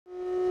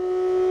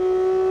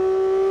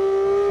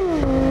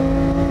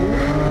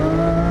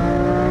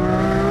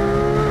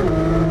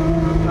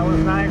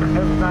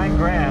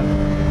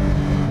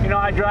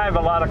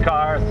drive a lot of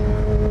cars,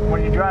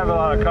 when you drive a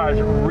lot of cars,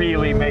 it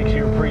really makes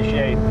you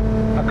appreciate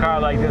a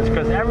car like this,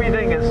 because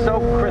everything is so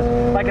crisp,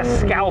 like a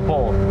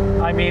scalpel.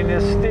 I mean,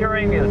 the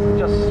steering is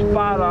just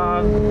spot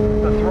on.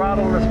 The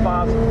throttle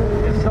response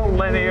is so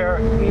linear.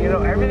 You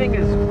know, everything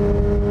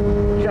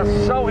is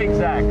just so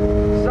exact,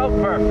 so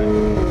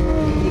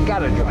perfect. You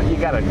gotta drive. You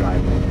gotta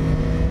drive.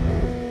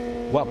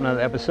 Welcome to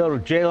another episode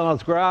of Jay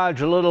Leno's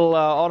Garage. A little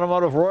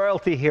automotive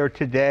royalty here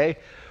today.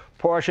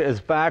 Porsche is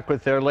back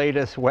with their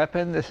latest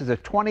weapon. This is a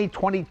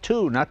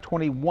 2022, not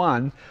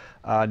 21,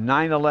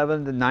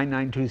 911 to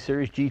 992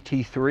 series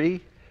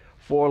GT3,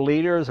 4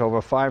 liters,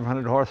 over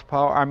 500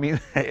 horsepower. I mean,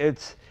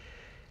 it's,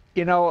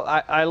 you know,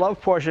 I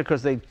love Porsche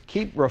because they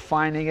keep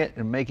refining it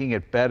and making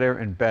it better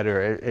and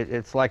better.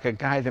 It's like a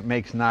guy that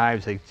makes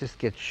knives. They just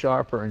get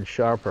sharper and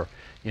sharper,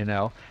 you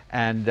know.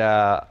 And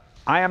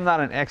I am not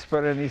an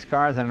expert in these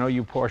cars. I know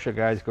you Porsche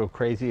guys go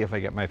crazy if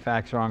I get my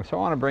facts wrong. So I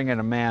want to bring in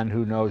a man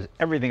who knows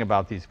everything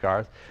about these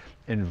cars.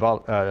 He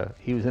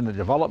was in the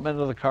development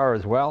of the car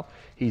as well.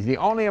 He's the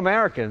only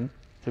American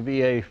to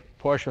be a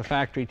Porsche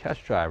factory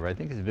test driver. I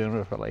think he's been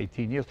with it for like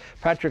 18 years.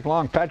 Patrick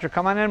Long. Patrick,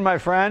 come on in, my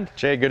friend.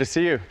 Jay, good to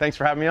see you. Thanks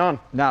for having me on.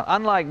 Now,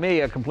 unlike me,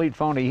 a complete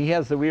phony, he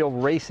has the real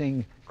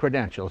racing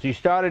credentials. You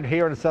started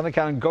here in Southern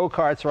California,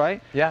 go-karts,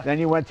 right? Yeah. Then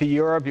you went to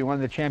Europe, you won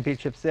the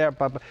championships there.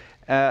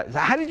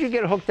 How did you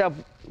get hooked up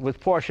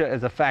with Porsche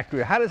as a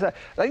factory? How does that,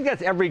 I think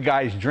that's every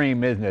guy's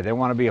dream, isn't it? They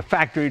want to be a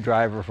factory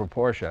driver for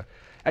Porsche.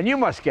 And you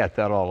must get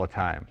that all the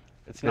time.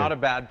 It's not a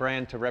bad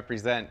brand to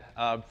represent.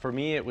 For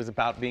me, it was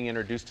about being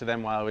introduced to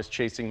them while I was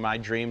chasing my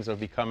dreams of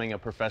becoming a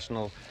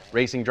professional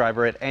racing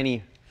driver at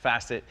any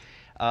facet.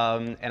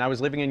 And I was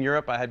living in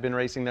Europe. I had been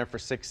racing there for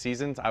 6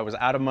 seasons. I was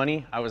out of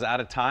money, I was out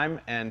of time,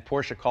 and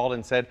Porsche called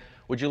and said,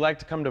 would you like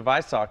to come to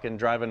Weissach and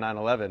drive a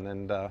 911?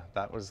 And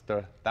that was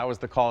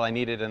the call I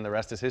needed, and the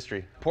rest is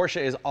history.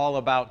 Porsche is all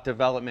about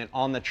development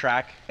on the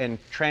track and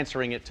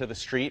transferring it to the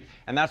street,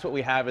 and that's what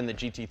we have in the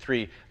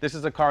GT3. This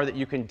is a car that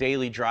you can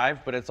daily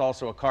drive, but it's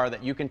also a car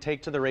that you can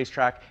take to the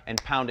racetrack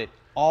and pound it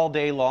all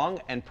day long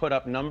and put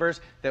up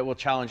numbers that will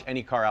challenge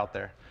any car out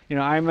there. You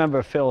know, I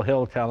remember Phil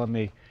Hill telling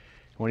me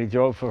when he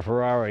drove for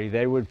Ferrari,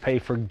 they would pay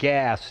for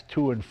gas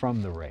to and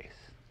from the race.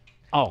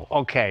 Oh,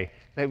 okay.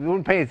 They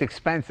wouldn't pay his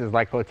expenses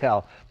like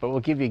hotel, but we'll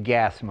give you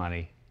gas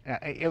money.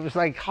 It was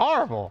like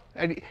horrible.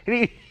 And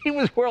he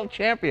was world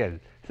champion.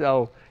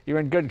 So you're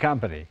in good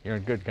company. You're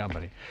in good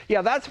company.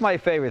 Yeah, that's my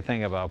favorite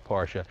thing about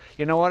Porsche.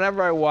 You know,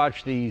 whenever I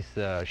watch these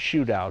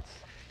shootouts,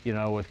 you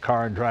know, with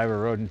car and driver,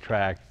 road and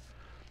track,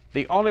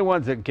 the only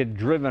ones that get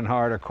driven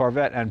hard are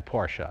Corvette and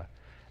Porsche.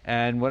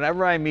 And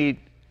whenever I meet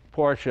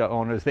Porsche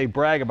owners, they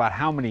brag about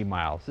how many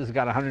miles. This has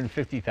got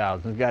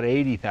 150,000, it's got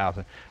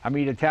 80,000. I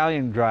mean,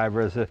 Italian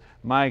drivers,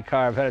 my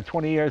car, I've had it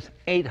 20 years,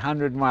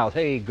 800 miles.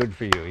 Hey, good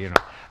for you, you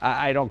know.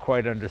 I don't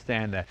quite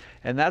understand that.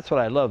 And that's what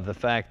I love, the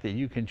fact that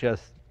you can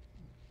just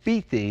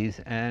beat these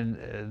and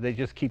they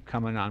just keep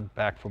coming on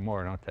back for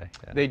more, don't they?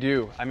 Yeah. They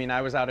do. I mean,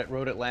 I was out at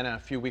Road Atlanta a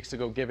few weeks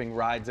ago giving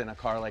rides in a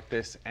car like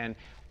this, and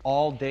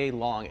all day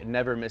long, it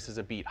never misses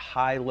a beat.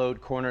 High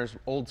load corners,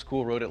 old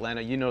school Road Atlanta,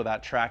 you know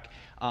that track.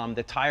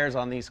 The tires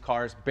on these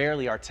cars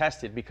barely are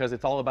tested because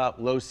it's all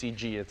about low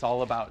CG. It's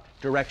all about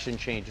direction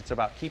change. It's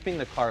about keeping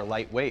the car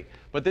lightweight.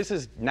 But this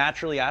is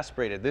naturally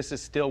aspirated. This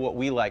is still what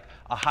we like.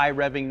 A high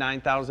revving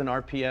 9,000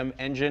 RPM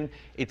engine.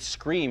 It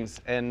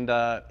screams. And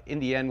in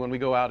the end, when we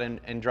go out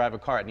and drive a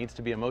car, it needs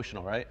to be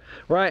emotional, right?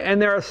 Right,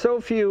 and there are so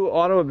few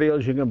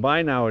automobiles you can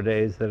buy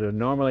nowadays that are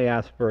normally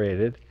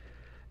aspirated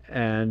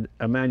and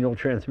a manual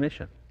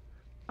transmission.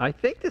 I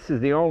think this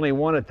is the only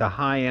one at the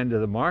high end of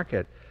the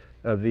market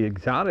of the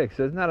exotics,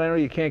 isn't it? I know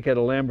you can't get a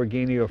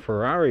Lamborghini or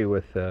Ferrari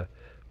with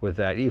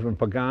that, even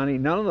Pagani,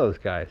 none of those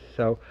guys.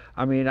 So,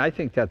 I mean, I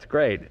think that's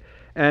great.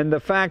 And the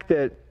fact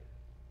that,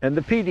 and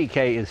the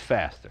PDK is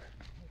faster,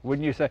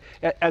 wouldn't you say?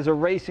 As a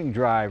racing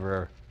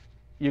driver,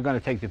 you're going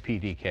to take the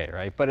PDK,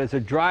 right? But as a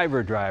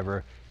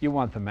driver, you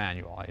want the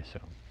manual, I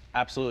assume.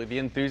 Absolutely. The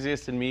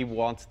enthusiast in me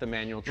wants the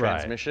manual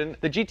transmission.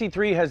 Right. The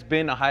GT3 has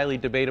been a highly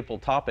debatable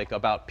topic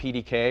about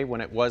PDK when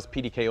it was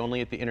PDK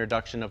only at the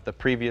introduction of the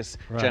previous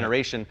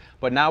generation.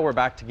 But now we're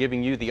back to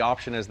giving you the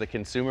option as the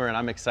consumer, and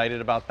I'm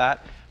excited about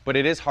that. But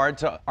it is hard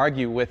to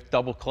argue with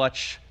double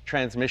clutch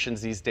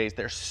transmissions these days.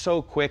 They're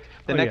so quick.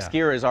 The next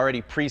gear is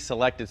already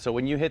pre-selected. So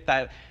when you hit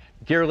that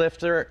gear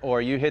lifter or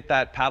you hit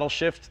that paddle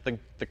shift,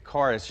 the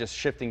car is just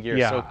shifting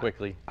gears so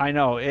quickly. I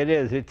know, it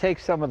is. It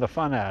takes some of the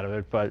fun out of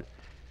it, but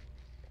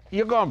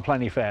you're going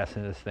plenty fast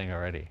in this thing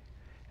already.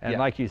 And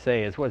like you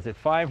say, was it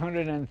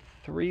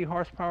 503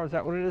 horsepower? Is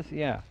that what it is?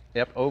 Yeah.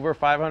 Yep, over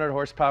 500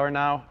 horsepower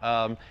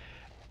now.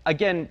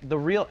 Again, the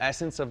real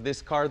essence of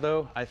this car,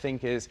 though, I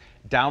think is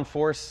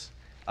downforce.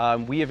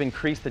 We have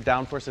increased the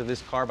downforce of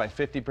this car by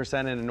 50%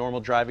 in a normal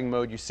driving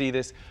mode. You see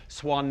this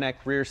swan neck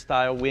rear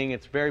style wing.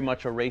 It's very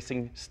much a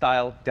racing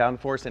style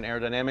downforce and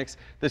aerodynamics.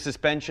 The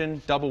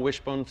suspension, double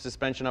wishbone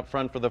suspension up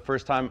front for the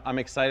first time. I'm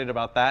excited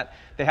about that.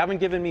 They haven't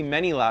given me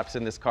many laps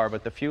in this car,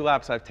 but the few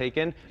laps I've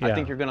taken, I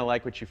think you're going to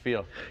like what you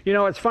feel. You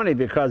know, it's funny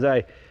because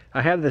I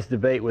have this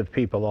debate with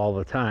people all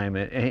the time.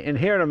 And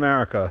here in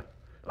America,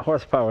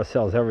 horsepower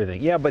sells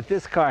everything. Yeah, but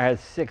this car has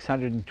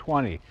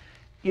 620.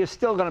 You're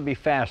still going to be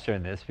faster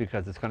in this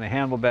because it's going to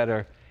handle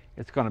better,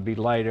 it's going to be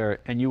lighter,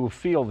 and you will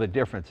feel the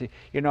difference.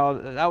 You know,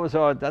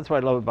 that's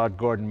what I love about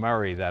Gordon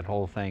Murray, that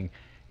whole thing,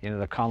 you know,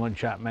 the Colin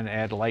Chapman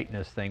add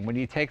lightness thing. When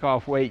you take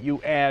off weight,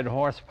 you add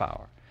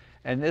horsepower.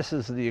 And this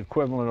is the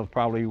equivalent of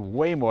probably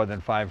way more than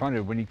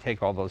 500 when you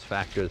take all those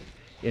factors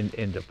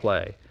into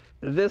play.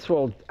 This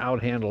will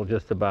outhandle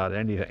just about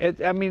anything.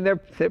 I mean, they're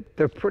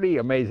pretty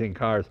amazing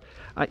cars.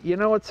 You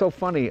know what's so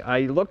funny?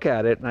 I look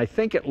at it and I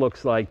think it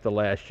looks like the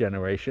last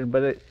generation,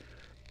 but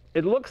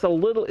it looks a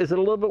little. Is it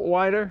a little bit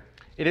wider?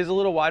 It is a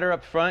little wider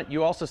up front.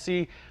 You also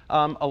see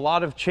a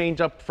lot of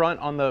change up front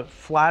on the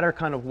flatter,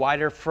 kind of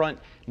wider front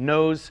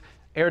nose.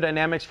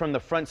 Aerodynamics from the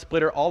front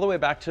splitter all the way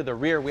back to the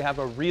rear. We have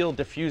a real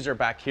diffuser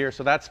back here,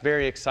 so that's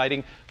very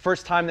exciting.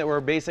 First time that we're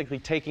basically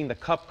taking the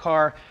Cup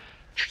car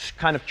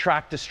kind of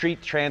track to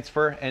street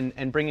transfer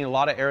and bringing a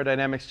lot of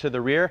aerodynamics to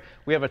the rear.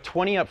 We have a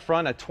 20 up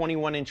front, a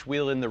 21-inch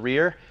wheel in the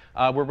rear.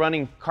 We're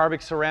running carbon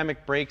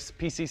ceramic brakes,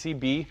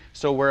 PCCB,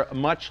 so we're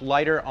much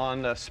lighter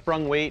on the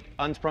sprung weight,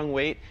 unsprung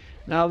weight.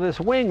 Now this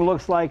wing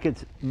looks like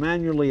it's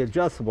manually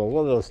adjustable.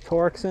 What are those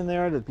torques in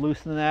there that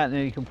loosen that, and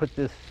then you can put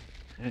this...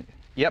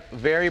 Yep,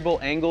 variable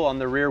angle on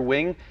the rear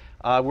wing.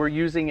 We're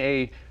using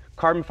a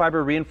carbon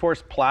fiber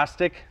reinforced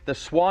plastic, the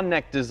swan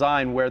neck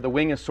design where the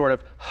wing is sort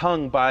of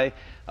hung by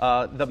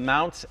the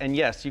mounts. And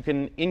yes, you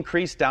can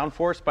increase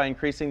downforce by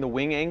increasing the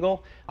wing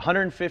angle.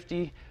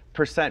 150%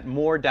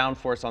 more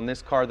downforce on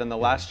this car than the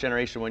last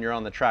generation when you're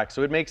on the track.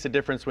 So it makes a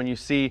difference when you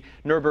see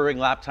Nürburgring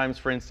lap times,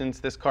 for instance.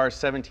 This car is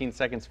 17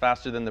 seconds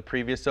faster than the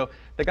previous. So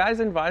the guys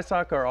in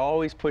Weissach are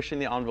always pushing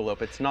the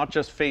envelope. It's not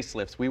just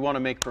facelifts. We want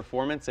to make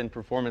performance and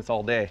performance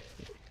all day.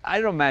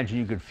 I don't imagine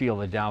you could feel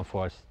the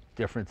downforce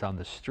difference on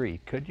the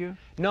street, could you?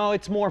 No,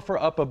 it's more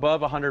for up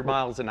above 100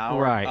 miles an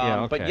hour. Right,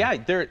 yeah, okay. But yeah,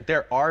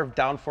 there are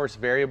downforce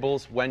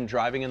variables when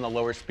driving in the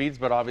lower speeds,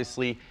 but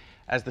obviously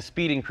as the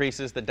speed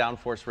increases, the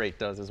downforce rate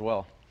does as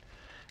well.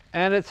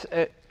 And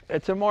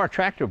it's a more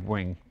attractive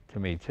wing to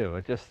me too.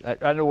 It just, I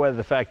don't know whether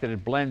the fact that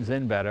it blends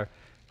in better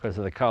because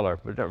of the color,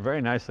 but they're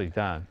very nicely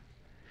done.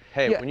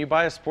 Hey, yeah. When you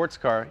buy a sports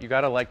car, you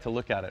gotta like to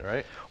look at it,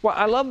 right? Well,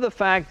 I love the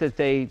fact that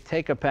they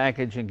take a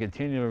package and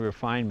continue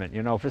refinement.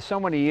 You know, for so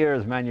many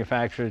years,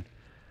 manufacturers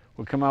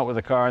would come out with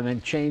a car and then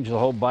change the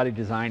whole body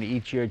design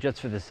each year just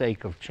for the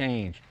sake of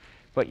change.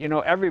 But you know,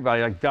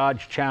 everybody, like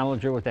Dodge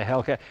Challenger with the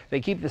Hellcat, they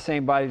keep the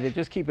same body, they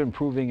just keep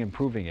improving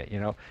it, you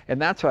know?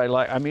 And that's what I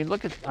like. I mean,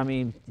 look at, I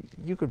mean,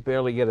 you could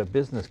barely get a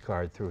business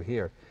card through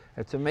here.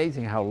 It's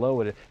amazing how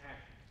low it is.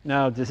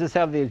 Now, does this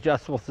have the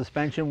adjustable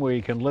suspension where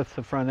you can lift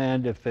the front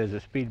end if there's a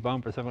speed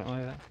bump or something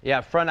like that?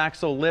 Yeah, front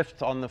axle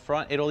lift on the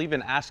front. It'll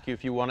even ask you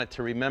if you want it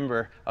to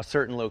remember a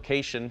certain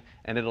location,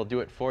 and it'll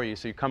do it for you.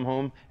 So you come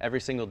home every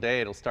single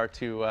day, it'll start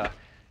to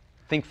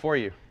think for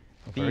you.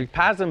 The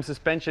PASM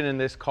suspension in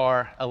this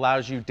car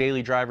allows you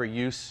daily driver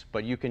use,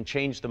 but you can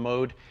change the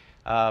mode.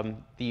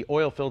 The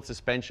oil-filled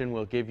suspension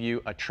will give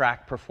you a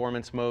track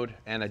performance mode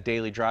and a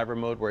daily driver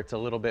mode where it's a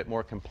little bit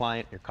more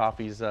compliant. Your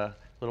coffee's a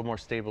little more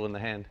stable in the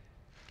hand.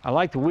 I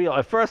like the wheel.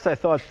 At first I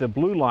thought the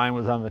blue line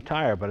was on the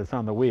tire, but it's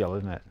on the wheel,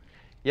 isn't it?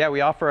 Yeah,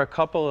 we offer a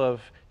couple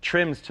of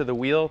trims to the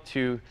wheel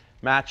to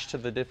match to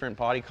the different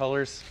body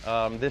colors.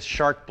 This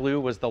shark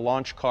blue was the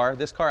launch car.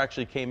 This car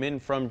actually came in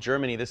from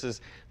Germany. This is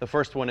the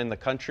first one in the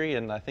country,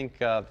 and I think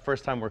the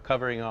first time we're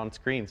covering it on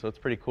screen, so it's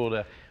pretty cool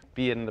to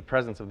be in the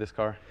presence of this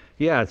car.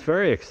 Yeah, it's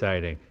very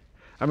exciting.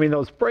 I mean,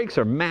 those brakes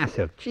are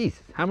massive. Jeez,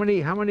 how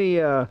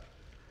many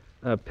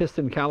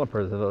piston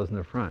calipers are those in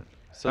the front?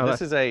 So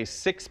this is a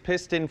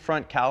 6-piston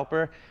front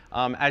caliper.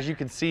 As you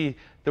can see,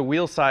 the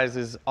wheel size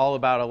is all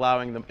about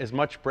allowing them as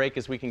much brake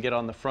as we can get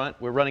on the front.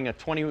 We're running a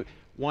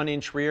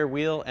 21-inch rear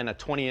wheel and a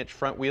 20-inch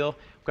front wheel.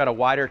 We've got a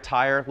wider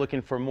tire,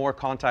 looking for more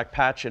contact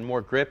patch and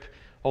more grip.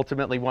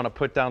 Ultimately, want to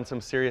put down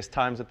some serious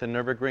times at the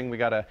Nürburgring. We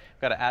gotta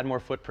add more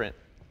footprint.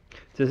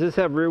 Does this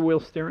have rear wheel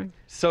steering?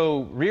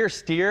 So rear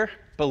steer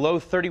below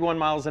 31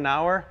 miles an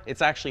hour,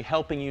 it's actually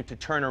helping you to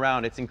turn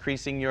around. It's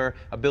increasing your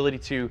ability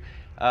to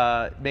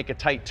make a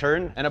tight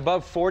turn. And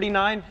above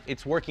 49,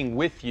 it's working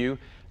with you.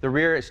 The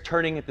rear is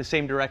turning at the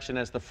same direction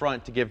as the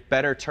front to give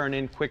better turn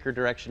in, quicker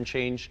direction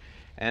change,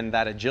 and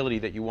that agility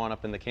that you want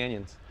up in the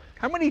canyons.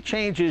 How many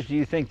changes do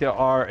you think there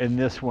are in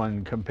this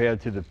one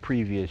compared to the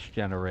previous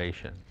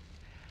generation?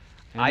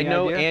 I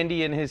know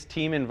Andy and his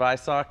team in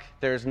Weissach,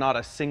 there's not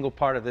a single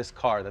part of this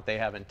car that they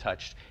haven't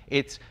touched.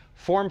 It's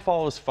form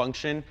follows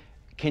function,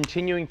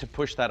 continuing to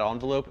push that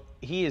envelope.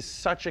 He is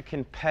such a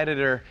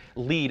competitor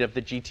lead of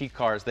the GT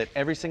cars that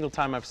every single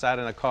time I've sat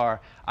in a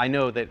car, I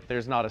know that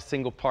there's not a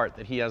single part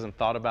that he hasn't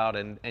thought about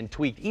and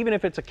tweaked. Even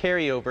if it's a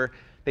carryover,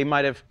 they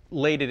might have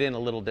laid it in a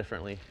little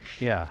differently.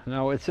 Yeah,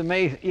 no, it's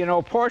amazing. You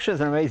know, Porsche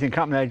is an amazing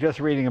company. I'm just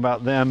reading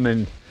about them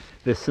and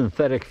the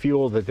synthetic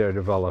fuel that they're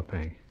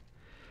developing.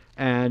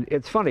 And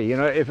it's funny, you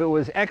know, if it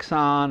was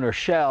Exxon or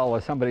Shell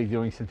or somebody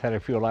doing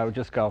synthetic fuel, I would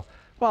just go,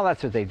 well,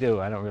 that's what they do.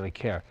 I don't really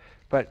care.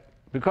 But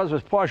because it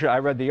was Porsche, I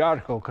read the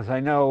article because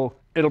I know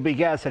it'll be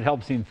gas that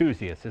helps the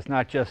enthusiasts. It's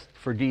not just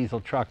for diesel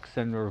trucks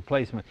and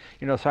replacement.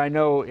 You know, so I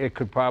know it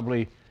could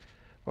probably,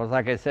 well,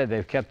 like I said,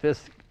 they've kept the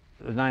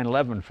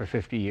 911 for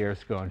 50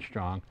 years going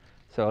strong.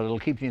 So it'll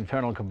keep the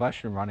internal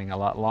combustion running a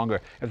lot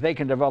longer. If they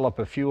can develop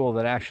a fuel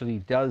that actually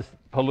does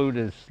pollute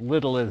as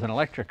little as an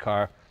electric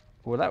car,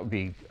 well, that would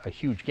be a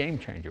huge game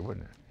changer,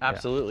 wouldn't it?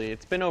 Absolutely. Yeah.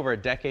 It's been over a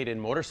decade in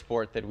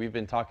motorsport that we've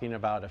been talking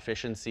about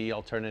efficiency,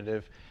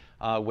 alternative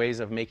ways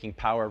of making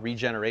power,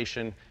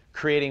 regeneration,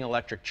 creating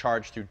electric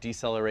charge through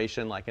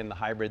deceleration, like in the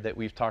hybrid that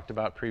we've talked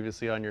about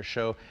previously on your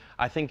show.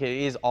 I think it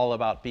is all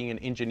about being an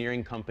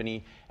engineering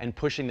company and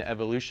pushing the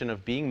evolution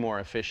of being more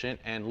efficient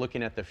and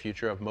looking at the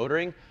future of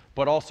motoring,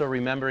 but also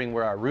remembering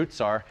where our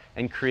roots are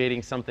and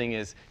creating something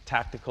as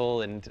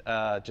tactical and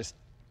just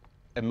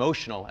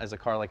emotional as a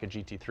car like a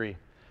GT3.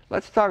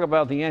 Let's talk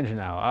about the engine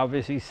now.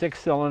 Obviously,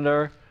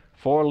 6-cylinder,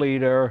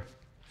 4-liter,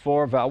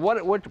 4-valve.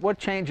 What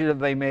changes have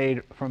they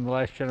made from the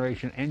last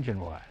generation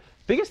engine-wise?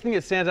 Biggest thing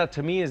that stands out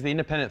to me is the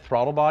independent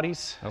throttle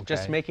bodies, okay.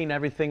 Just making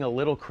everything a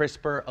little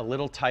crisper, a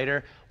little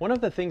tighter. One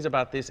of the things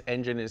about this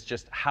engine is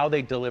just how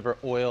they deliver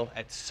oil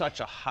at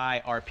such a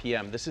high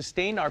RPM. The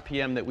sustained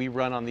RPM that we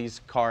run on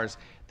these cars,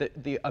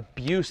 the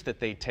abuse that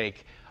they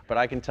take. But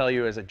I can tell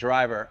you as a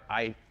driver,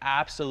 I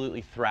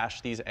absolutely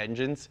thrash these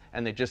engines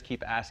and they just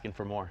keep asking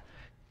for more.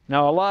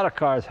 Now, a lot of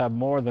cars have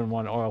more than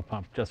one oil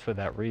pump just for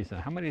that reason.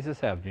 How many does this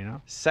have, do you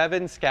know?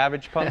 7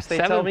 scavenge pumps, they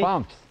tell me. 7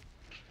 pumps.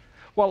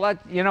 Well,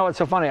 you know, it's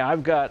so funny.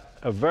 I've got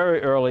a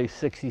very early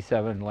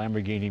 67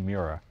 Lamborghini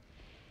Miura.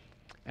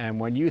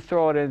 And when you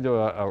throw it into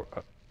a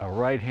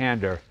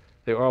right-hander,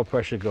 the oil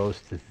pressure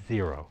goes to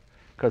 0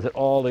 because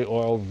all the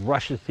oil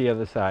rushes to the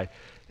other side.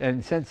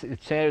 And since it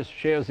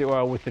shares the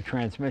oil with the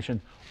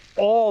transmission,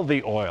 all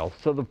the oil,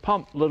 so the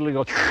pump literally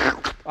goes,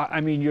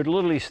 I mean, you're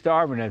literally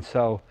starving it.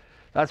 So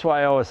that's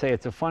why I always say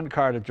it's a fun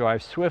car to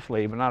drive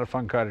swiftly, but not a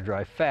fun car to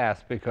drive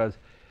fast, because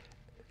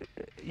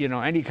you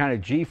know, any kind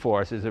of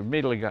G-force is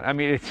immediately going. I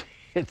mean,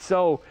 it's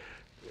so,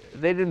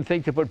 they didn't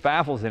think to put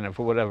baffles in it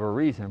for whatever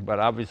reason, but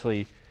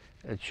obviously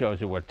it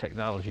shows you what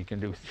technology can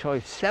do. So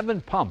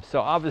 7 pumps, so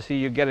obviously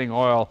you're getting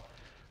oil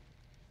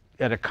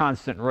at a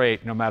constant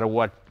rate no matter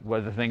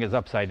whether the thing is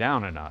upside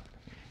down or not.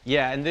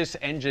 Yeah, and this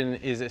engine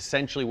is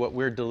essentially what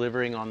we're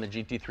delivering on the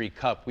GT3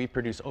 Cup. We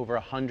produce over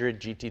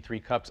 100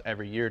 GT3 Cups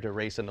every year to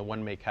race in the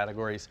one-make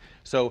categories.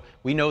 So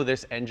we know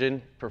this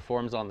engine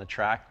performs on the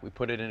track. We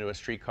put it into a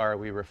street car,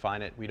 we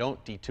refine it. We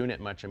don't detune it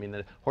much. I mean,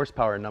 the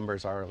horsepower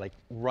numbers are like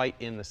right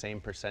in the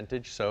same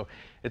percentage. So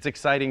it's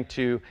exciting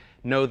to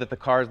know that the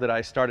cars that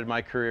I started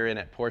my career in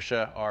at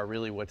Porsche are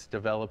really what's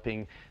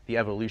developing the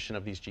evolution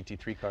of these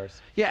GT3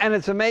 cars. Yeah, and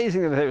it's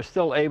amazing that they're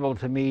still able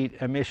to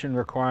meet emission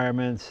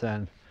requirements,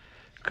 and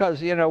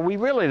because, you know, we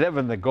really live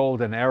in the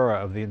golden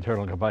era of the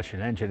internal combustion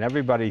engine.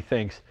 Everybody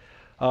thinks,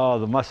 oh,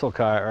 the muscle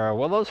car era.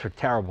 Well, those are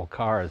terrible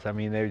cars. I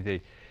mean,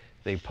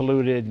 they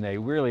polluted, and they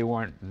really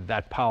weren't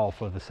that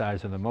powerful for the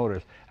size of the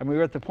motors. I mean,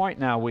 we're at the point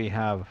now we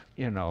have,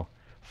 you know,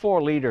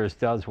 4 liters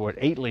does what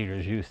 8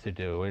 liters used to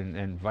do,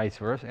 and vice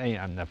versa.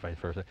 I'm not vice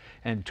versa.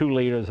 And 2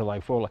 liters are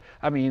like 4.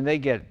 I mean, they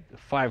get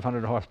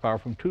 500 horsepower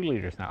from 2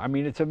 liters now. I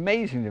mean, it's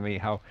amazing to me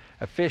how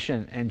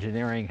efficient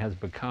engineering has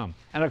become.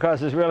 And of course,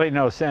 there's really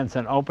no sense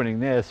in opening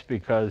this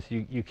because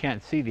you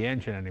can't see the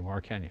engine anymore,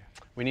 can you?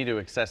 We need to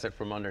access it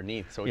from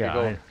underneath, so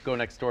yeah, you go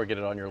next door, get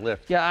it on your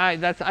lift. Yeah,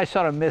 I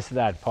sort of missed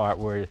that part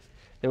where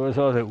there was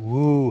all that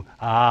woo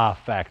ah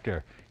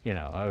factor. You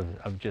know,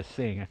 of just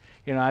seeing it.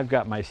 You know, I've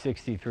got my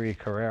 '63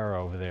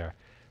 Carrera over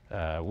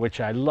there,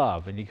 which I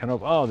love. And you can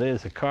open, oh,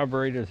 there's the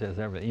carburetors, there's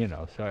everything, you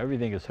know. So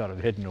everything is sort of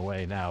hidden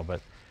away now. But,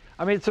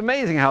 I mean, it's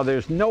amazing how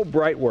there's no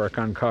bright work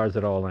on cars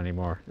at all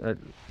anymore.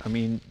 I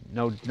mean,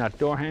 no, not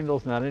door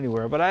handles, not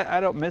anywhere. But I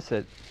don't miss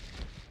it.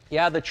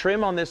 Yeah, the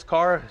trim on this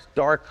car is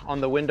dark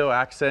on the window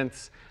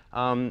accents.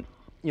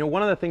 You know,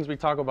 one of the things we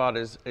talk about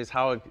is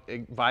how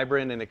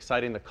vibrant and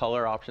exciting the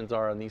color options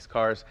are on these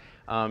cars.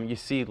 You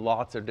see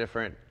lots of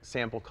different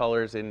sample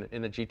colors in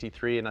the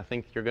GT3, and I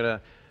think you're going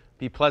to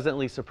be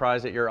pleasantly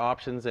surprised at your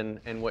options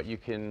and what you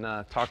can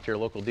talk to your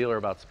local dealer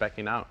about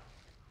speccing out.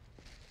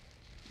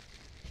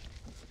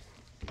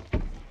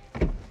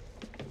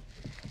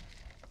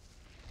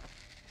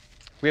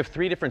 We have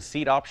 3 different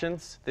seat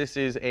options. This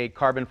is a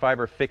carbon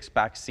fiber fixed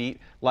back seat,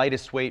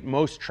 lightest weight,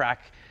 most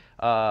track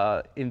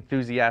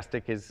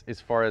enthusiastic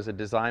as far as a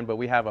design, but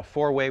we have a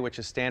 4-way, which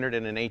is standard,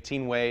 and an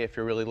 18-way if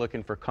you're really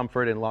looking for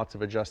comfort and lots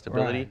of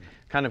adjustability, right.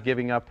 Kind of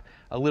giving up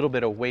a little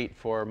bit of weight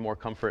for more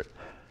comfort.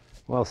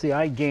 Well, see,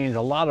 I gained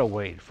a lot of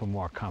weight for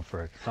more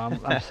comfort, so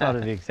I'm sort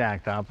of the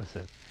exact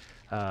opposite.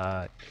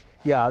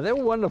 Yeah, they're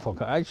wonderful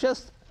cars. It's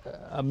just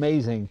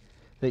amazing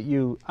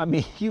that I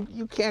mean,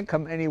 you can't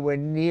come anywhere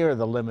near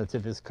the limits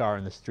of this car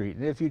in the street,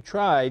 and if you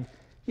tried,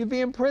 you'd be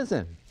in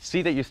prison.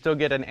 See that you still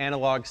get an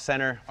analog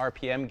center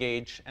RPM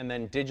gauge and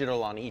then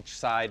digital on each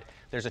side.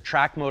 There's a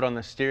track mode on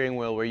the steering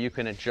wheel where you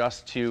can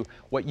adjust to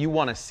what you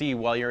want to see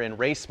while you're in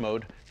race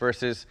mode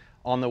versus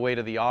on the way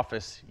to the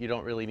office. You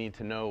don't really need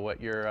to know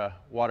what your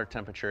water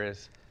temperature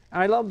is.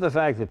 I love the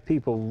fact that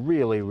people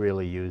really,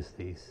 really use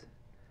these.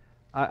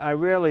 I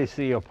rarely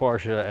see a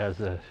Porsche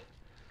as a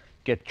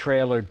get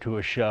trailered to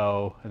a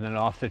show and then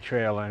off the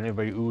trailer and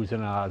everybody oohs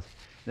and ahs,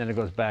 then it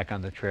goes back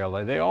on the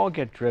trailer. They all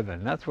get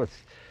driven. That's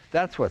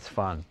what's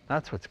fun.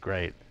 That's what's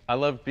great. I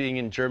love being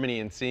in Germany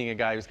and seeing a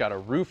guy who's got a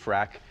roof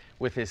rack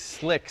with his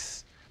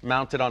slicks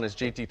mounted on his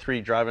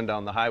GT3 driving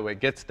down the highway,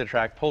 gets to the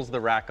track, pulls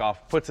the rack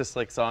off, puts his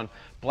slicks on,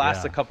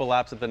 blasts a couple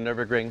laps at the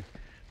Nürburgring,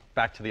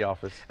 back to the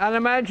office. And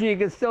imagine you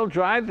can still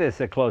drive this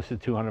at close to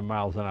 200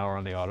 miles an hour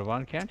on the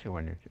Autobahn, can't you?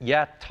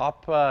 Yeah,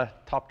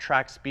 top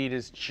track speed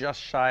is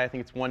just shy. I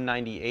think it's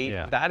 198.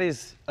 Yeah. That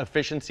is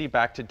efficiency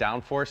back to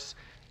downforce,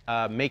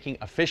 making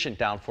efficient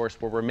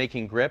downforce where we're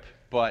making grip,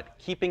 but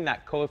keeping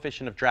that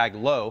coefficient of drag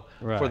low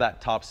for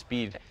that top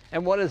speed.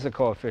 And what is the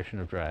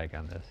coefficient of drag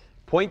on this?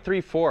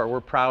 0.34. We're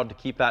proud to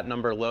keep that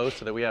number low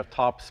so that we have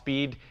top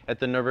speed at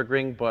the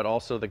Nürburgring, but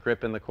also the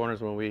grip in the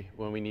corners when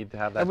we need to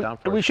have that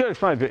downforce. We should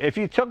explain, if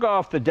you took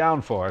off the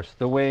downforce,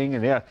 the wing,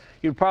 and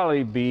you'd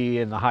probably be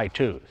in the high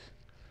twos.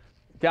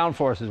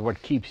 Downforce is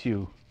what keeps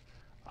you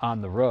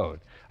on the road.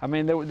 I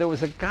mean, there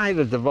was a guy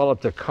that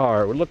developed a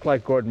car. It would look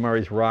like Gordon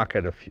Murray's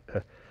rocket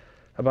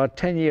about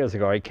 10 years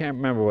ago. I can't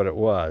remember what it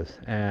was.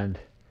 And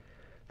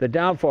the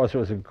downforce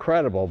was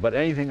incredible, but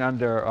anything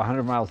under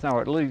 100 miles an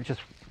hour, it literally just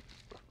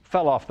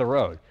fell off the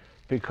road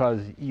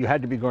because you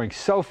had to be going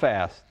so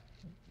fast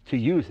to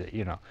use it,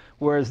 you know.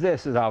 Whereas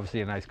this is obviously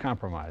a nice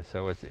compromise.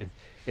 So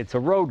it's a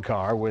road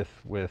car with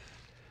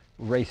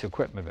race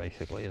equipment,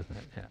 basically, isn't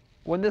it? Yeah.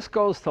 When this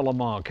goes to Le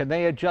Mans, can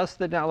they adjust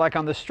the down? Like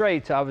on the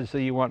straights,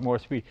 obviously you want more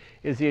speed.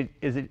 Is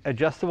it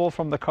adjustable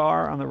from the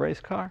car on the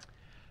race car?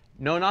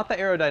 No, not the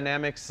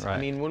aerodynamics. Right.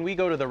 I mean, when we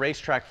go to the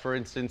racetrack, for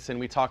instance, and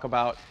we talk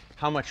about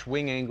how much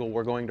wing angle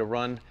we're going to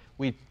run,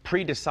 we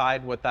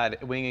pre-decide what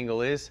that wing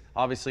angle is.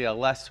 Obviously, a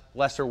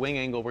lesser wing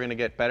angle, we're going to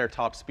get better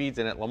top speeds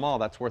in at Le Mans.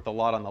 That's worth a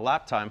lot on the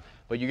lap time.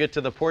 But you get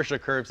to the Porsche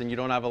curves and you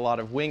don't have a lot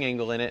of wing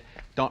angle in it,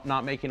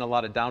 not making a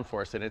lot of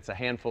downforce, and it's a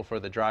handful for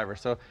the driver.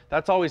 So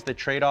that's always the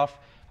trade-off.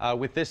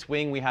 With this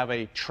wing, we have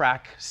a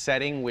track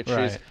setting, which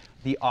is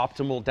the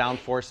optimal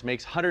downforce,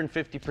 makes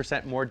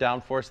 150% more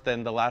downforce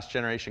than the last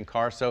generation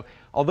car. So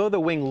although the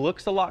wing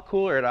looks a lot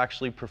cooler, it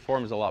actually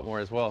performs a lot more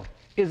as well.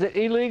 Is it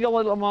illegal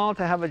at Le Mans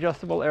to have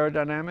adjustable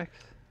aerodynamics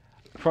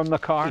from the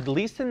car? At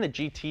least in the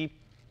GT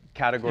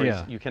categories,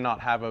 you cannot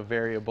have a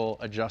variable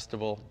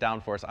adjustable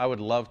downforce. I would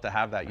love to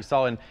have that. You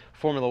saw in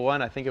Formula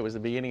One, I think it was the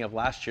beginning of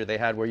last year, they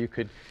had where you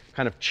could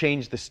kind of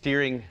change the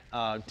steering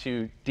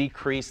to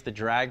decrease the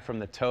drag from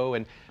the toe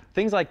and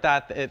things like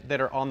that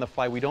that are on the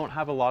fly. We don't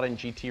have a lot in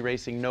GT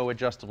racing, no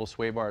adjustable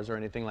sway bars or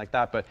anything like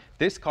that, but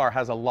this car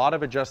has a lot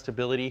of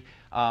adjustability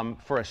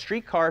for a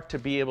street car to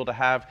be able to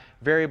have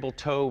variable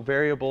toe,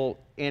 variable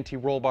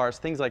anti-roll bars,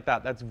 things like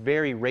that. That's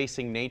very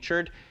racing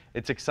natured.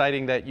 It's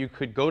exciting that you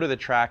could go to the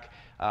track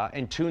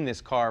and tune this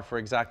car for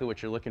exactly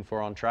what you're looking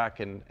for on track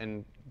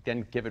and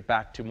then give it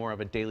back to more of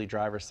a daily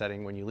driver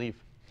setting when you leave.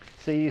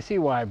 So you see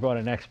why I brought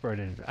an expert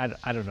in.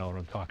 I don't know what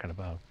I'm talking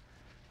about.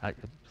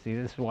 See,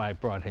 this is why I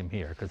brought him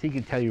here, because he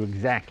can tell you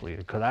exactly.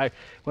 Because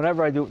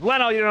whenever I do,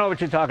 Leno, you don't know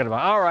what you're talking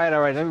about. All right,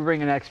 let me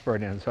bring an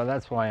expert in. So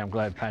that's why I'm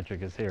glad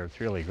Patrick is here.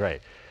 It's really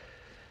great.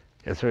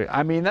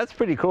 I mean, that's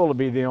pretty cool to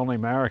be the only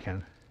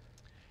American.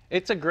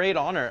 It's a great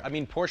honor. I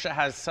mean, Porsche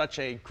has such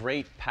a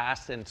great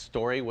past and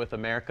story with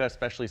America,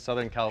 especially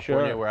Southern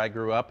California, where I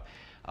grew up.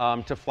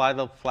 To fly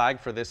the flag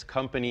for this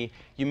company,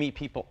 you meet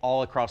people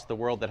all across the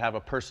world that have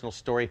a personal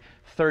story,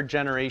 third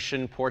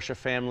generation Porsche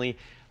family,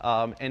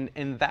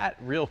 and that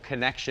real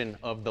connection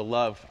of the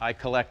love. I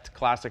collect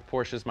classic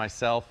Porsches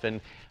myself,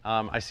 and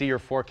I see your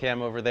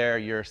 4Cam over there,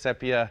 your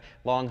sepia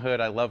long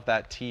hood. I love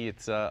that tee.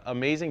 It's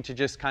amazing to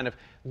just kind of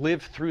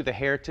live through the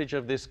heritage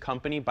of this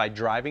company by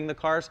driving the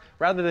cars.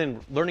 Rather than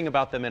learning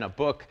about them in a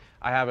book,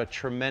 I have a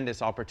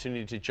tremendous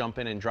opportunity to jump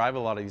in and drive a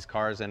lot of these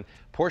cars, and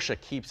Porsche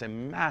keeps a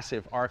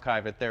massive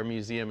archive at their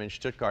museum in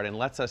Stuttgart and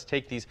lets us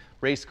take these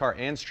race car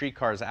and street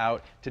cars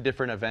out to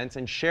different events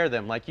and share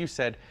them. Like you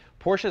said,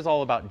 Porsche is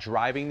all about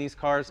driving these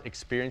cars,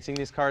 experiencing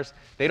these cars.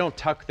 They don't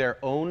tuck their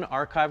own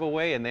archive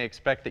away, and they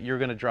expect that you're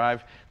going to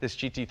drive this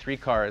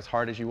GT3 car as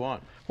hard as you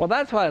want. Well,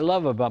 that's what I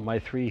love about my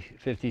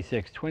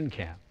 356 twin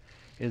cam,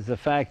 is the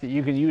fact that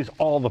you can use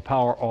all the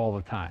power all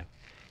the time.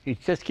 You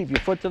just keep your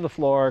foot to the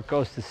floor. It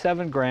goes to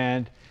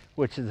 $7,000,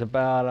 which is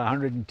about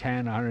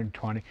 110,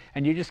 120,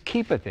 and you just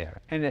keep it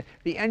there. And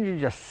the engine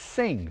just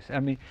sings.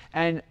 I mean,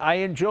 and I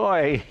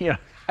enjoy, you know,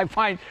 I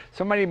find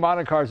so many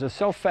modern cars are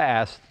so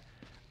fast,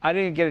 I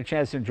didn't get a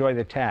chance to enjoy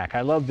the tack. I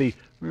love the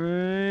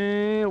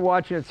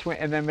watching it swing,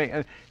 and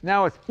then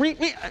now it's,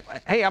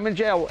 hey, I'm in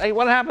jail. Hey,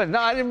 what happened? No,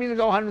 I didn't mean to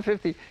go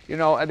 150. You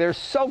know, they're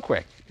so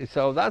quick.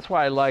 So that's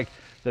why I like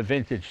the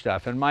vintage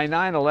stuff. And my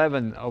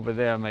 911 over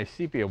there, my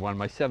sepia one,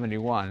 my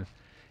 71,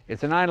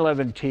 it's a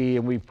 911T,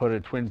 and we put a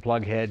twin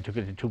plug head, took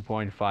it to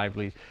 2.5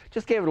 liters,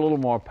 just gave it a little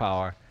more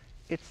power.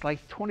 It's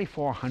like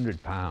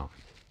 2,400 pounds.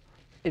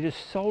 It is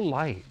so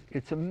light.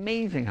 It's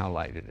amazing how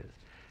light it is.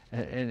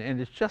 And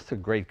it's just a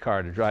great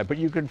car to drive. But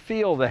you can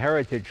feel the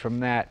heritage from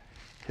that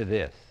to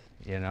this,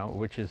 you know,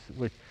 which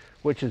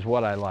is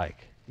what I like.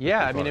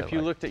 Yeah, I mean, if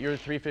you looked at your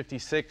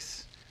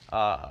 356,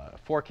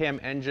 4-cam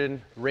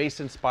engine,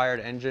 race-inspired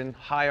engine,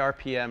 high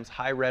RPMs,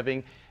 high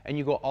revving, and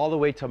you go all the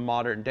way to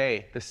modern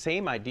day. The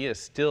same idea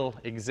still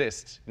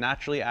exists.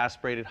 Naturally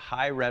aspirated,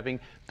 high revving,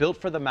 built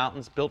for the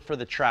mountains, built for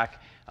the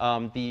track.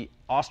 The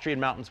Austrian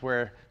mountains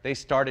where they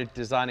started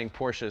designing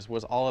Porsches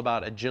was all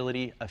about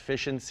agility,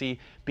 efficiency,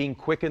 being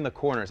quick in the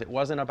corners. It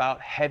wasn't about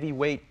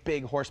heavyweight,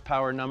 big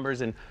horsepower numbers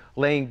and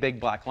laying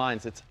big black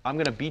lines. It's, I'm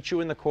gonna beat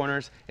you in the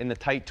corners, in the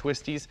tight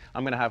twisties.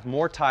 I'm gonna have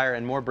more tire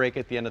and more brake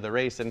at the end of the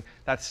race. And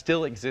that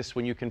still exists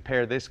when you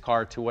compare this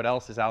car to what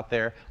else is out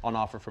there on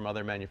offer from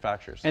other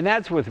manufacturers. And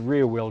that's with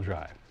rear wheel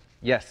drive.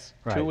 Yes,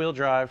 right. Two-wheel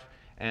drive.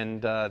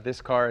 And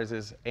this car is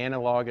as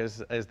analog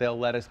as they'll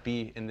let us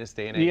be in this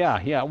day and age.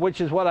 Yeah, yeah,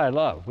 which is what I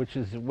love, which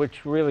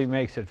really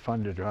makes it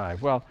fun to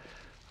drive. Well,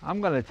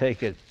 I'm going to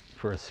take it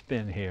for a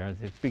spin here.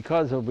 It's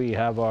because we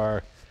have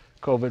our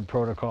COVID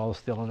protocols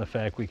still in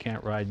effect. We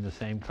can't ride in the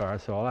same car,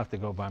 so I'll have to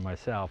go by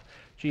myself.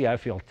 Gee, I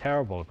feel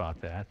terrible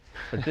about that.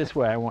 But this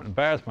way I won't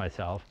embarrass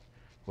myself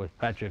with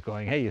Patrick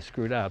going, hey, you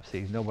screwed up.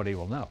 See, nobody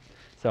will know.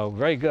 So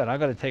very good. I'm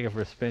going to take it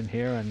for a spin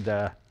here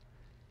and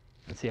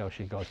see how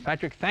she goes.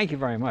 Patrick, thank you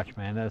very much,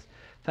 man.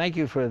 Thank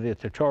you for the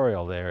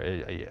tutorial there.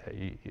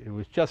 It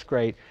was just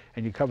great,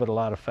 and you covered a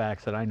lot of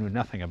facts that I knew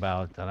nothing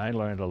about, and I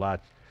learned a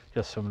lot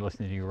just from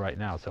listening to you right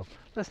now. So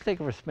let's take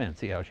her for a spin,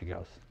 see how she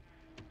goes.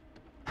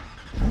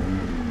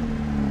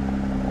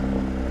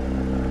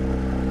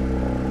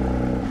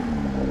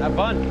 Have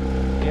fun.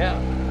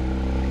 Yeah.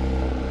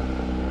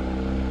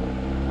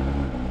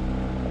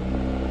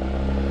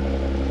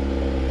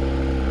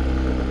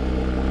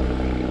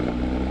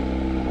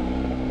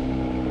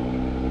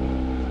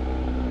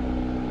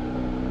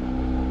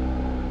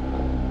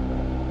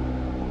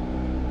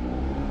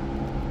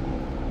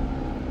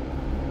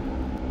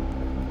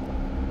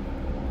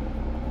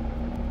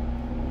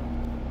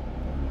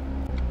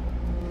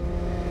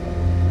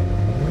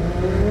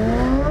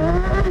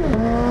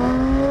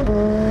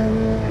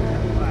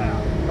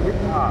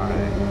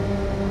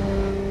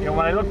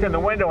 In the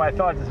window, I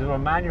thought this was a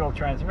manual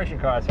transmission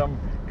car, so I'm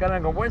gonna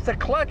go, where's the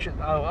clutch?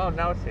 Oh,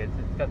 no, it's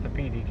got the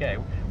PDK,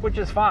 which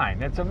is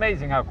fine. It's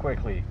amazing how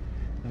quickly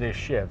this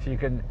shifts. You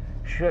can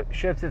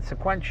shift it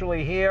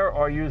sequentially here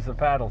or use the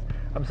paddles.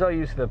 I'm so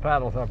used to the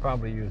paddles, I'll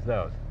probably use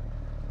those.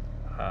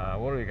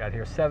 What do we got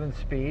here? 7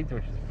 speeds,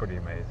 which is pretty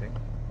amazing.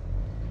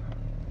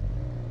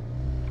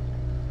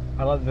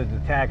 I love that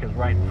the tach is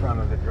right in front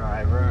of the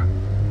driver.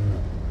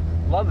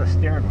 Love the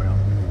steering wheel.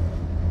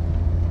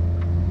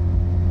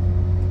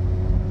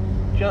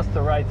 Just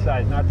the right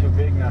size, not too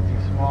big, not too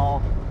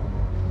small.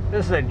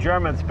 This is a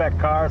German spec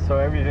car, so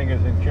everything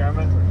is in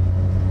German,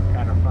 which is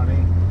kind of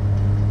funny.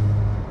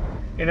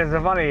 It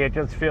isn't funny, it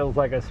just feels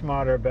like a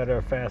smarter,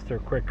 better, faster,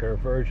 quicker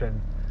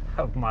version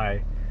of my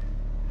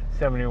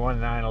 71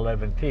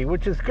 911T,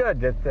 which is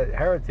good that the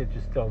heritage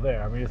is still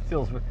there. I mean, it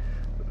feels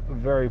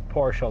very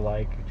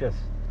Porsche-like, just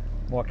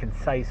more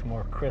concise,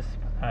 more crisp.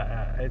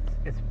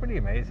 It's pretty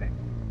amazing.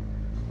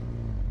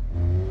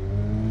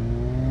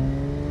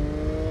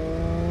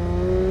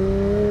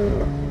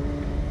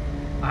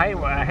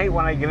 I hate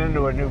when I get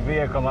into a new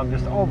vehicle, I'm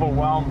just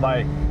overwhelmed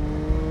by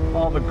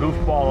all the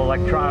goofball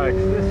electronics.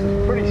 This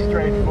is pretty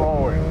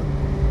straightforward.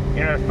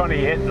 You know, it's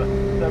funny, you hit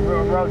the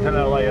roads in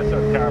LA are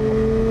so terrible.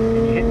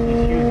 And you hit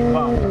these huge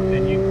bumps,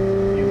 and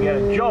you get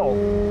a jolt,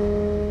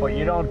 but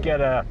you don't get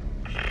a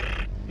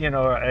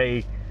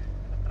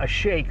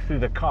shake through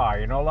the car.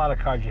 You know, a lot of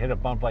cars, you hit a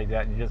bump like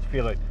that and you just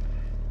feel it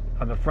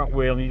on the front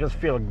wheel, and you just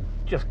feel it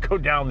just go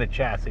down the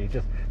chassis.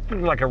 Just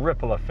like a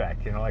ripple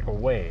effect, you know, like a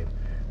wave.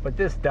 But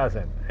this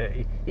doesn't.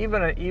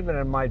 Even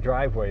in my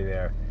driveway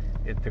there,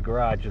 at the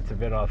garage, it's a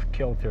bit off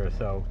kilter,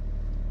 so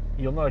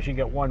you'll notice you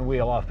get one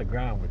wheel off the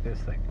ground with this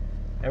thing.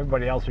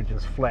 Everybody else would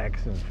just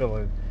flex and fill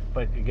it,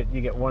 but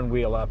you get one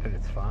wheel up and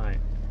it's fine.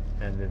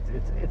 And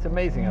it's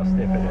amazing how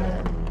stiff it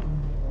is.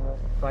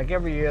 It's like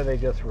every year they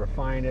just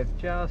refine it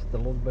just a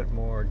little bit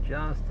more,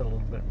 just a little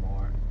bit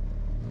more.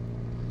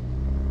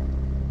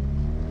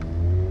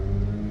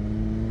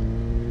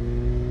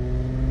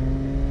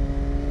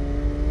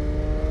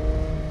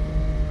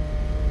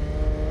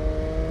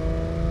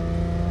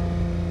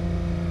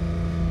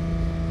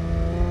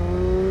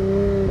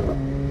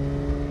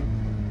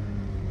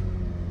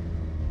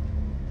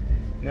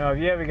 If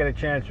you ever get a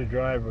chance to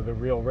drive with a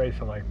real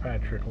racer like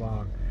Patrick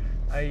Long,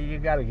 you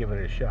got to give it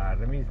a shot.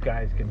 I mean, these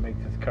guys can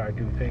make this car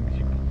do things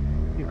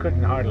you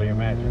couldn't hardly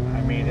imagine.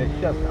 I mean, it's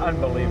just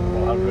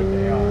unbelievable how good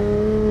they are.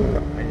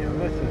 And, you know,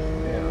 this is,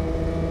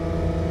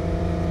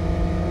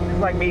 it's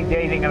like me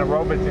dating an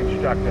aerobics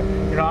instructor.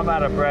 You know, I'm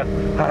out of breath.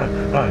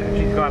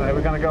 She's gone, are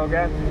we going to go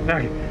again?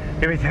 No,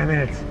 give me 10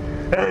 minutes.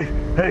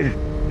 Hey.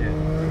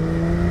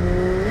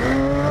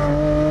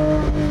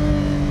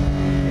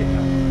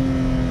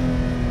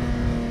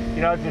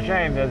 You know, it's a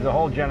shame. There's a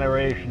whole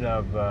generation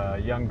of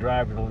young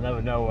drivers who'll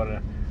never know what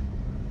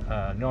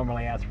a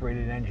normally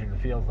aspirated engine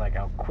feels like,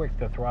 how quick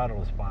the throttle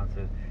response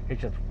is. It's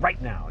just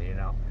right now, you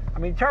know. I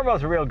mean,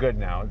 turbos are real good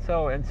now, and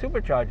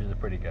superchargers are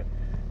pretty good.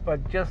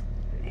 But just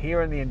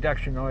hearing the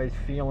induction noise,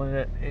 feeling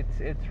it,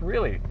 it's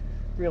really,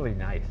 really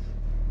nice.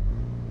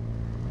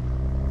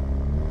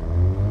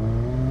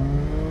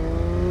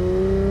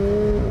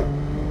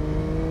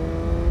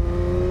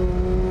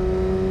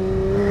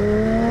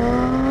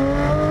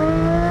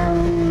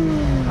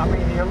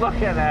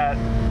 looking at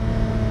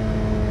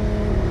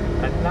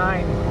a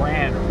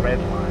 $9,000 red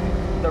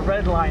line. The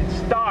red line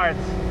starts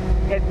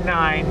at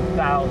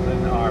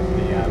 9,000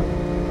 RPM.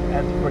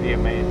 That's pretty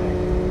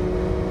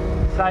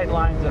amazing. Sight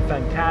lines are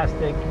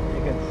fantastic.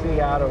 You can see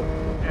out of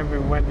every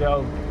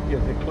window,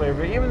 gives a clear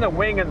view. Even the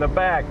wing in the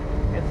back,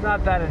 it's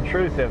not that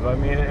intrusive. I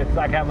mean, it's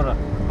like having a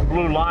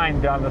blue line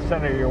down the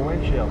center of your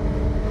windshield.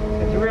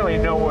 There's really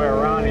nowhere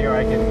around here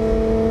I can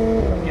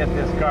get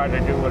this car to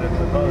do what it's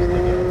supposed to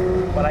do.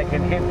 But I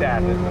can hit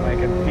at it and I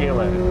can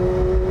feel it.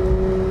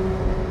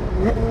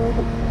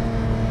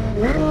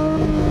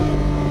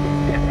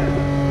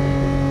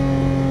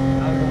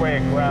 That's the way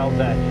it growls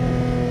at you.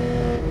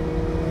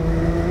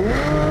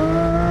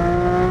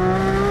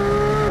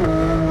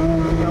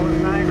 That was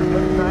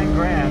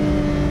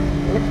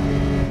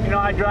 $9,000. You know,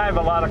 I drive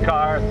a lot of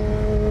cars.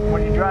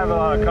 When you drive a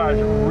lot of cars,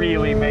 it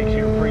really makes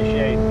you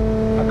appreciate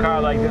a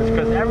car like this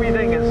because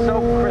everything is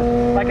so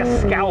crisp, like a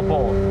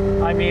scalpel.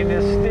 I mean,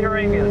 the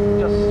steering is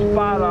just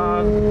spot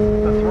on.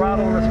 The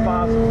throttle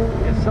response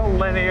is so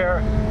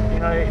linear.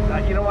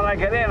 You know, when I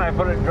get in, I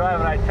put it in drive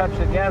and I touch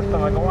the gas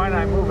pedal. I go, why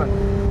not moving?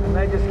 And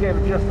they just gave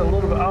it just a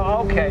little bit.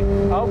 Oh, okay.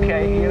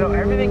 You know,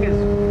 everything is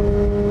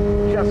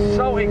just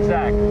so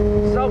exact,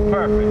 so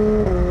perfect.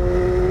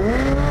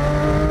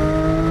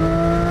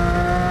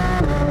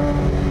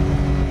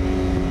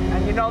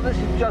 And you know, this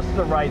is just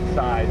the right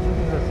size. This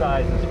is the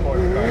size of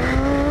sports cars.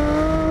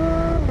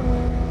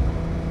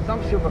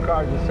 Some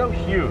supercars are so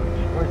huge,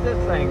 whereas this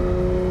thing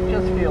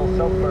just feels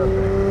so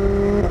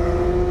perfect.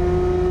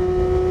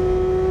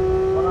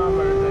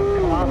 Kilometers and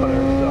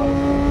kilometers, so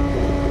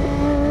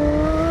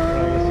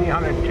you see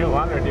 100,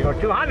 200, you go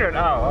 200.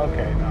 Oh,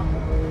 okay, no,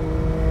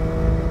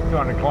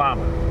 200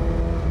 kilometers.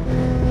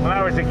 When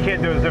I was a kid,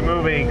 there was a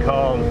movie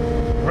called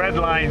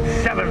Redline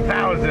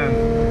 7000.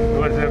 It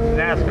was a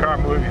NASCAR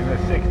movie in the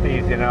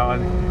 60s, you know,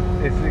 and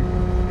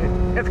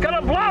it's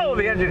gonna blow!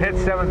 The engine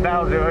hits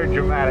 7,000, very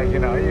dramatic, you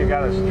know. You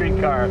got a street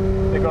car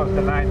that goes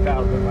to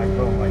 9,000, like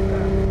boom, like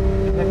that.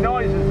 And the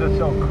noises are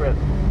so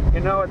crisp. You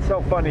know, it's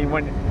so funny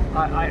when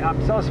I'm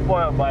so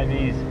spoiled by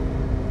these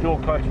dual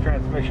clutch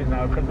transmission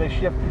now because they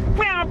shift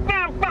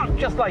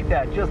just like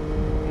that. Just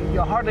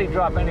you hardly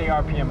drop any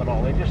RPM at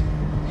all. They just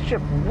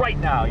shift right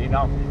now, you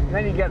know. And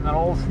then you get in an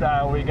old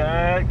style where you go,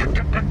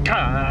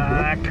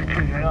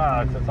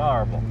 it's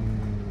horrible.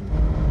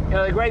 You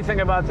know, the great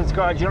thing about this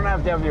car is you don't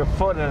have to have your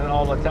foot in it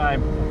all the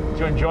time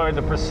to enjoy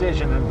the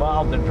precision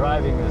involved in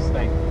driving this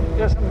thing.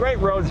 There's some great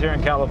roads here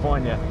in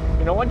California.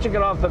 You know, once you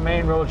get off the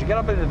main roads, you get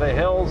up into the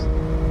hills,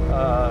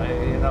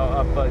 you know,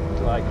 up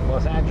like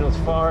Los Angeles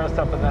Forest,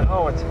 up in that,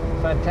 oh, it's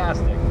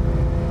fantastic.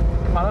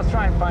 Come on, let's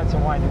try and find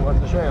some windy roads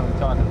to show you what I'm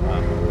talking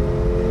about.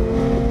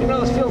 You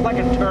know, this feels like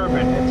a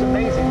turbine. It's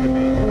amazing to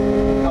me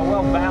how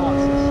well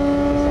balanced this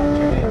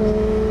engine is.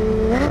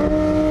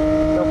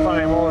 So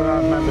funny, I'm old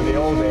enough to remember the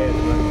old days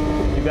when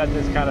you got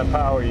this kind of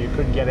power, you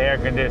couldn't get air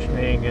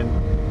conditioning and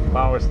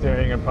power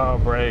steering and power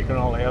brake and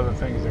all the other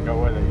things that go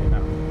with it, you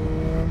know.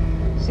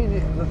 See,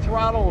 the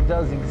throttle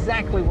does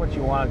exactly what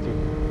you want it to.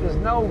 There's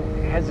no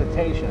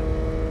hesitation.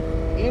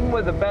 Even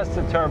with the best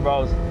of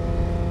turbos,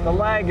 the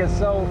lag is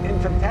so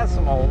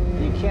infinitesimal,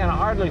 you can't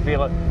hardly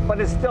feel it, but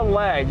it's still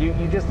lag. You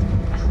just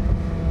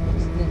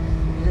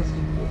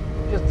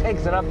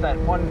takes it up that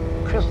one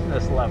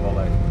crispness level.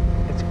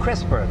 It's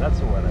crisper, that's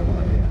the word I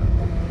want, yeah.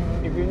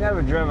 If you've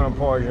never driven a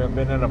Porsche,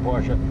 been in a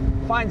Porsche,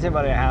 find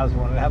somebody who has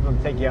one and have them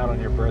take you out on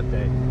your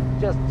birthday,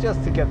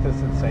 just to get the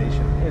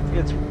sensation.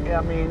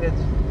 I mean,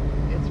 it's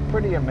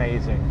pretty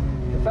amazing.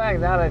 In fact,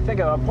 now that I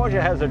think of it,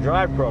 Porsche has a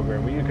drive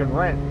program where you can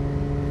rent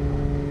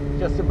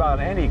just about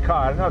any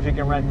car. I don't know if you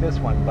can rent this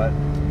one, but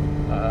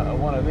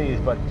one of these,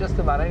 but just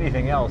about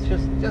anything else.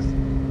 Just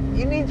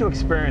you need to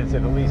experience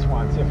it at least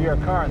once. If you're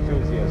a car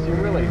enthusiast, you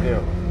really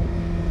do.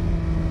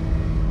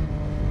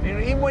 You know,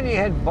 even when you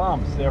hit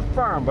bumps, they're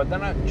firm, but they're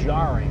not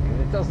jarring.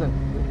 It doesn't.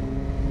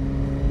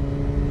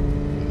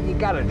 You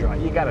gotta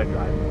drive. You gotta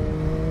drive.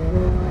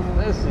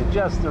 This is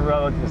just the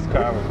road this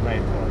car was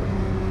made for.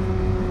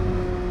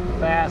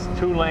 Fast,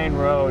 2-lane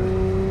road.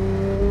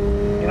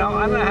 You know,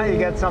 I don't know how you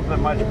get something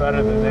much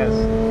better than this.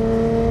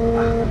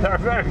 There are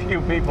very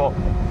few people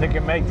that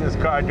can make this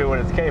car do what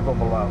it's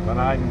capable of, and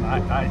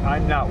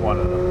I'm not one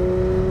of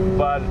them.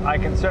 But I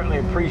can certainly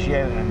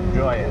appreciate it and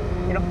enjoy it.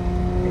 You know,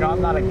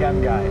 I'm not a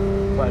gun guy,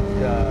 but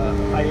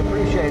I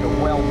appreciate a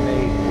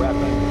well-made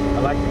weapon. I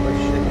like the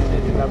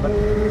precision of it.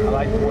 I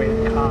like the way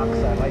it cocks.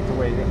 I like the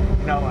way,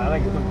 I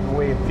like the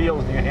way it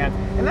feels in your hand.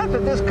 And that's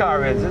what this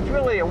car is. It's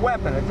really a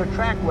weapon. It's a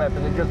track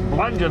weapon. It's just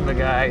bludgeon the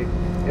guy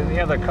in the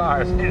other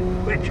cars,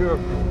 which you're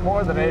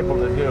more than able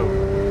to do.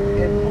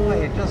 And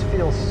boy, it just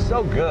feels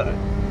so good.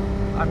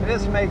 I mean,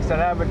 this makes an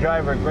average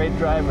driver a great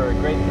driver,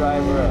 an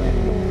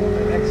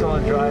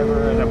excellent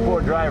driver, and a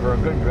poor driver a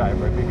good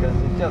driver, because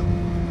it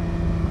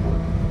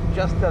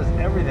just does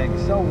everything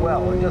so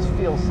well. It just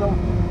feels so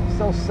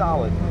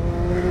solid.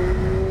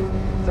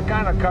 It's the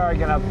kind of car you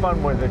can have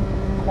fun with at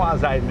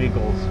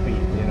quasi-legal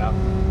speed, you know.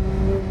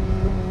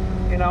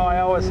 You know, I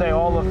always say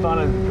all the fun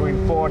is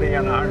between 40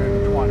 and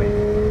 120.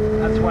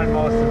 That's when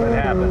most of it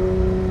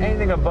happens.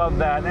 Anything above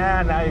that,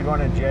 now you're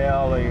going to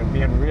jail or you're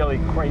being really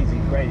crazy.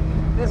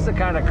 This is the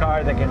kind of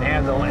car that can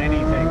handle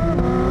anything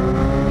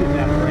in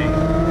that range.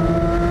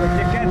 But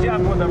you catch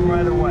up with them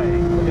right away.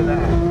 Look at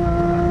that.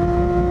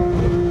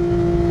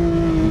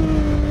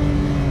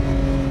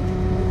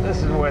 This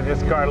is where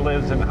this car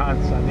lives and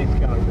hunts, on these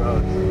kind of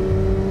roads.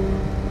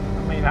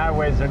 I mean,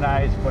 highways are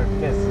nice, but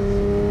this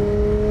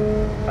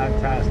is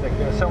fantastic.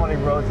 There are so many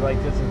roads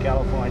like this in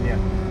California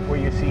where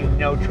you see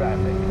no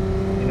traffic.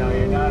 You know,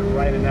 you're not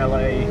right in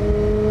LA,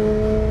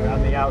 you're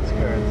on the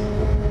outskirts.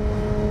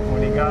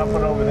 When you go up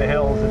and over the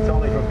hills, it's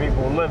only for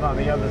people who live on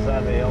the other side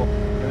of the hill,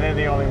 and they're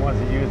the only ones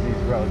that use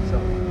these roads. So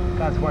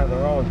consequently,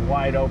 the road's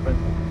wide open,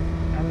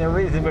 and they're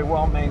reasonably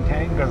well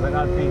maintained because they're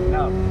not beaten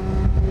up.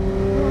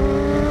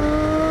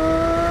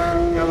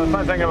 You know, the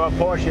fun thing about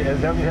Porsche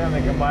is every time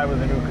they come by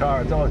with a new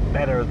car, it's always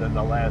better than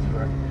the last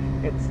one.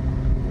 It's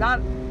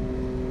not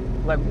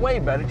like way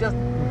better, just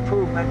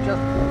improvement,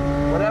 just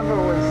whatever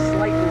was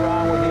slightly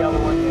wrong with the other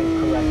one, they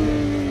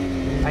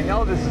corrected. I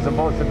know this is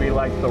supposed to be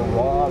like the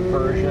raw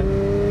version,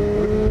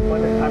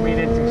 but I mean,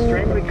 it's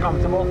extremely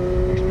comfortable,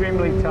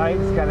 extremely tight.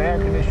 It's got an air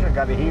conditioner,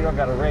 got a heater,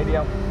 got a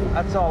radio.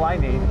 That's all I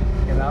need,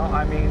 you know?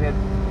 I mean,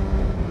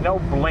 no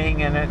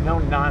bling in it, no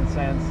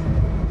nonsense.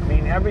 I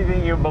mean,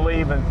 everything you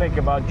believe and think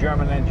about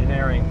German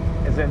engineering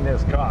is in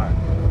this car.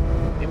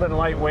 Even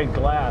lightweight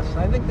glass.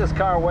 I think this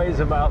car weighs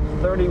about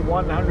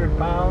 3,100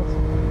 pounds,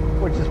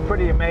 which is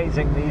pretty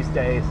amazing these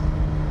days.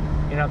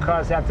 You know,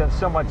 cars have to have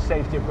so much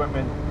safety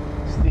equipment,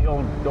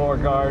 steel door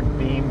guard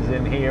beams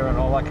in here and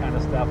all that kind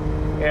of stuff,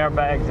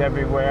 airbags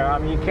everywhere. I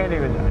mean, you can't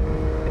even,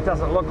 it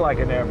doesn't look like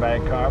an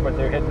airbag car, but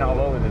they're hidden all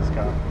over this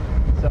car.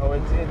 So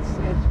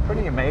it's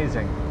pretty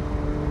amazing.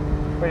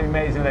 Pretty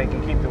amazing they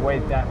can keep the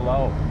weight that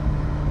low.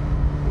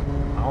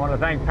 I want to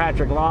thank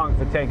Patrick Long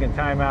for taking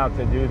time out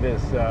to do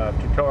this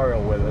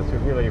tutorial with us. We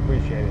really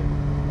appreciate it.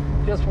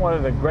 Just one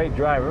of the great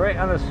drivers, very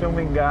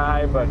unassuming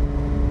guy, but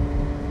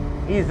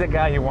he's the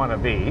guy you want to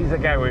be. He's the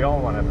guy we all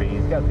want to be.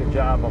 He's got the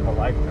job of a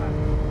lifetime.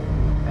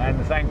 And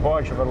to thank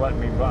Porsche for letting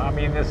me buy. I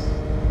mean, this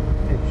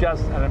is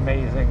just an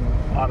amazing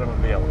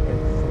automobile.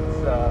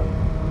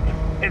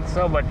 It's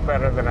so much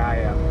better than I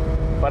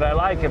am. But I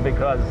like it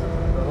because,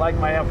 like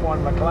my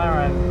F1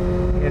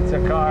 McLaren, it's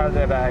a car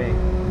that I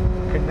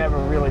could never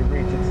really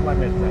reach its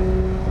limits.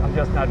 I'm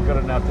just not good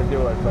enough to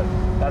do it, but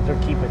that's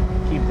what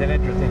keeps it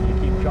interesting.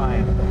 You keep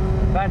trying.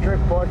 So, Patrick,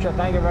 Porsche,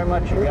 thank you very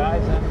much, you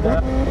guys, and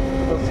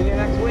we'll see you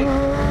next week.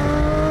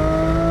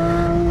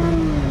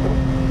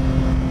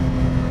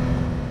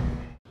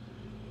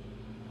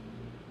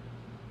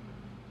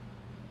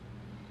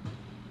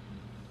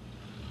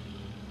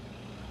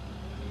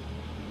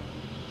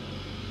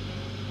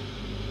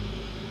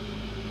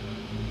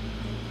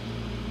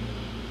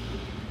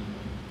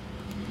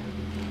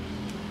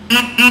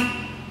 Mm-hmm.